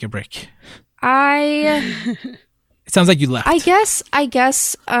did you take a break? It sounds like you left. I guess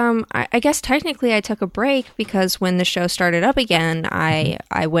technically I took a break because when the show started up again,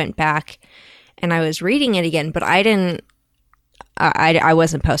 I went back and I was reading it again, but I didn't. I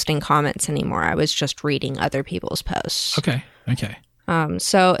wasn't posting comments anymore. I was just reading other people's posts. Okay.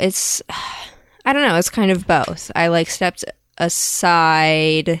 So it's, I don't know, it's kind of both. I like stepped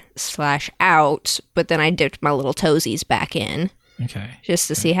aside / out, but then I dipped my little toesies back in. Okay. Just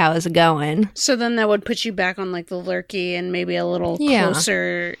to see how it's going. So then that would put you back on like the lurky and maybe a little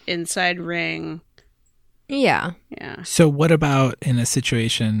closer inside ring. Yeah. So what about in a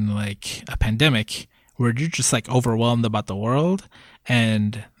situation like a pandemic where you're just like overwhelmed about the world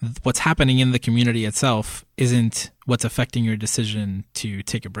and what's happening in the community itself isn't what's affecting your decision to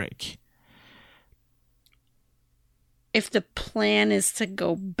take a break? If the plan is to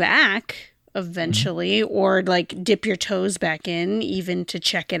go back eventually, or like dip your toes back in even to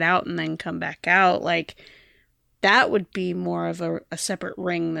check it out and then come back out, like that would be more of a separate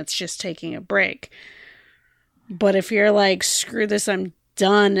ring that's just taking a break. But if you're like, screw this, I'm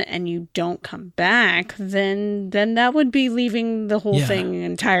done, and you don't come back, then that would be leaving the whole thing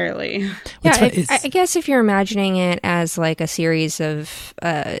entirely. I guess if you're imagining it as like a series of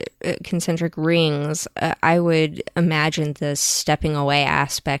concentric rings, I would imagine the stepping away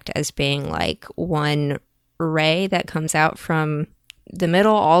aspect as being like one ray that comes out from the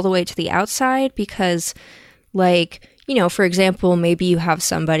middle all the way to the outside, because like, you know, for example, maybe you have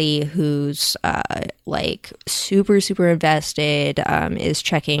somebody who's like super, super invested, is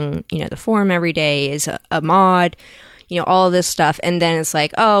checking, you know, the forum every day, is a mod, you know, all of this stuff. And then it's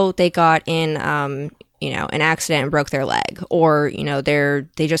like, oh, they got in, you know, an accident and broke their leg, or, you know, they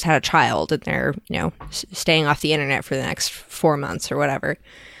just had a child and they're, you know, staying off the internet for the next 4 months or whatever.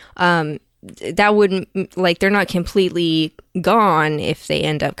 That wouldn't, like, they're not completely gone if they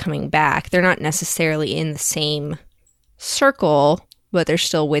end up coming back. They're not necessarily in the same circle, but they're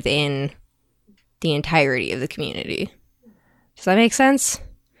still within the entirety of the community. Does that make sense?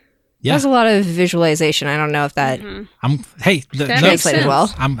 Yeah. There's a lot of visualization. I don't know if that translated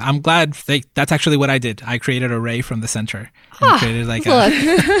well. I'm glad that's actually what I did. I created a ray from the center. Created like look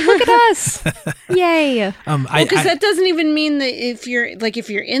at us. Yay. Because that doesn't even mean that if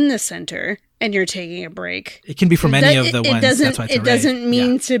you're in the center and you're taking a break, it can be from any of the ones. It doesn't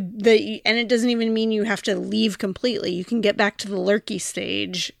mean and it doesn't even mean you have to leave completely. You can get back to the lurky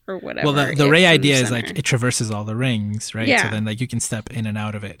stage or whatever. Well, the ray idea is like it traverses all the rings, right? Yeah. So then like you can step in and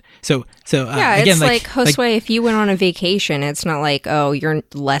out of it. So again, it's like Josue, if you went on a vacation, it's not like, oh, you're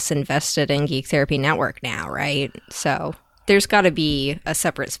less invested in Geek Therapy Network now, right? So there's got to be a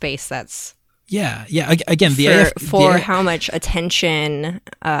separate space that's again for how much attention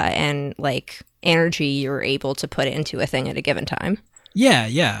and like energy you're able to put into a thing at a given time.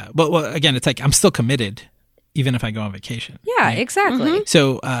 But well, again, it's like I'm still committed even if I go on vacation. Right? Exactly. Mm-hmm.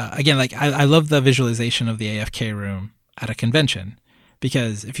 So again, like I love the visualization of the AFK room at a convention,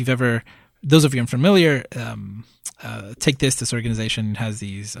 because if you've ever, those of you unfamiliar, Take This organization has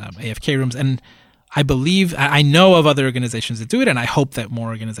these AFK rooms, and I know of other organizations that do it, and I hope that more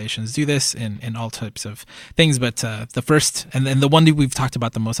organizations do this in all types of things. But the first, and then the one that we've talked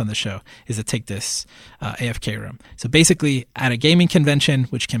about the most on the show, is the Take This AFK room. So basically, at a gaming convention,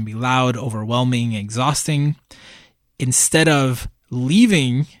 which can be loud, overwhelming, exhausting, instead of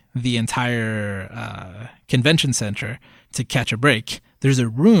leaving the entire convention center to catch a break, there's a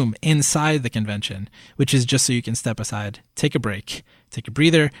room inside the convention, which is just so you can step aside, take a break, take a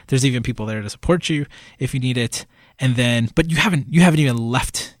breather. There's even people there to support you if you need it. And then, but you haven't even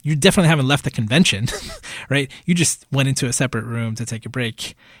left. You definitely haven't left the convention, right? You just went into a separate room to take a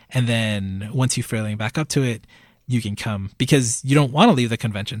break. And then once you're feeling back up to it, you can come, because you don't want to leave the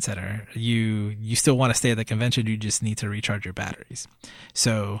convention center. You still want to stay at the convention. You just need to recharge your batteries.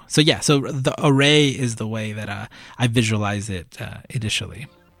 So the array is the way that I visualize it initially.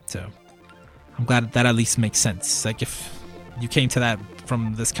 So I'm glad that at least makes sense. Like, if you came to that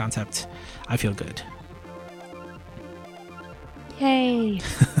from this concept, I feel good. Yay.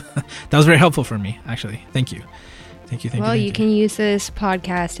 That was very helpful for me, actually. Thank you. Thank you. Well, you can use this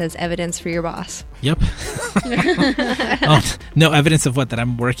podcast as evidence for your boss. Yep. Oh, no evidence of what? That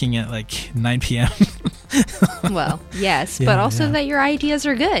I'm working at like 9 p.m.? Well, yes, but also that your ideas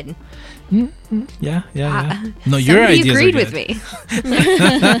are good. Mm-hmm. Yeah. No, your ideas agreed are good. with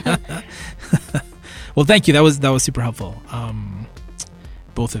me. Well, thank you. That was super helpful.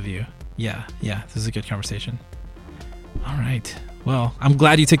 Both of you. Yeah. This is a good conversation. All right. Well, I'm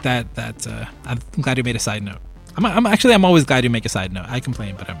glad you took that. I'm glad you made a side note. I'm always glad you make a side note. I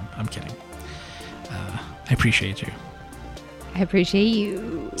complain, but I'm kidding. I appreciate you. I appreciate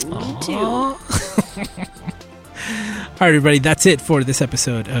you. Me too. All right, everybody. That's it for this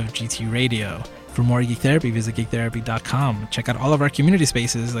episode of GT Radio. For more Geek Therapy, visit geektherapy.com. Check out all of our community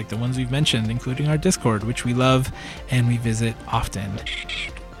spaces, like the ones we've mentioned, including our Discord, which we love and we visit often.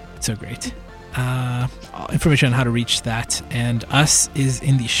 So great. Information on how to reach that and us is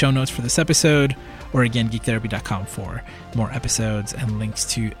in the show notes for this episode, or again, geektherapy.com for more episodes and links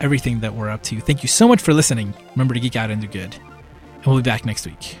to everything that we're up to. Thank you so much for listening. Remember to geek out and do good. And we'll be back next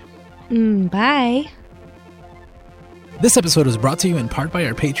week. Bye. This episode was brought to you in part by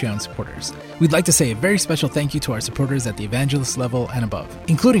our Patreon supporters. We'd like to say a very special thank you to our supporters at the evangelist level and above,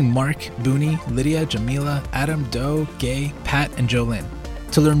 including Mark, Booney, Lydia, Jamila, Adam, Doe, Gay, Pat, and Jolynn.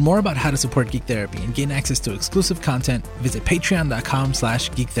 To learn more about how to support Geek Therapy and gain access to exclusive content, visit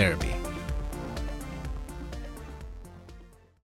patreon.com/geektherapy.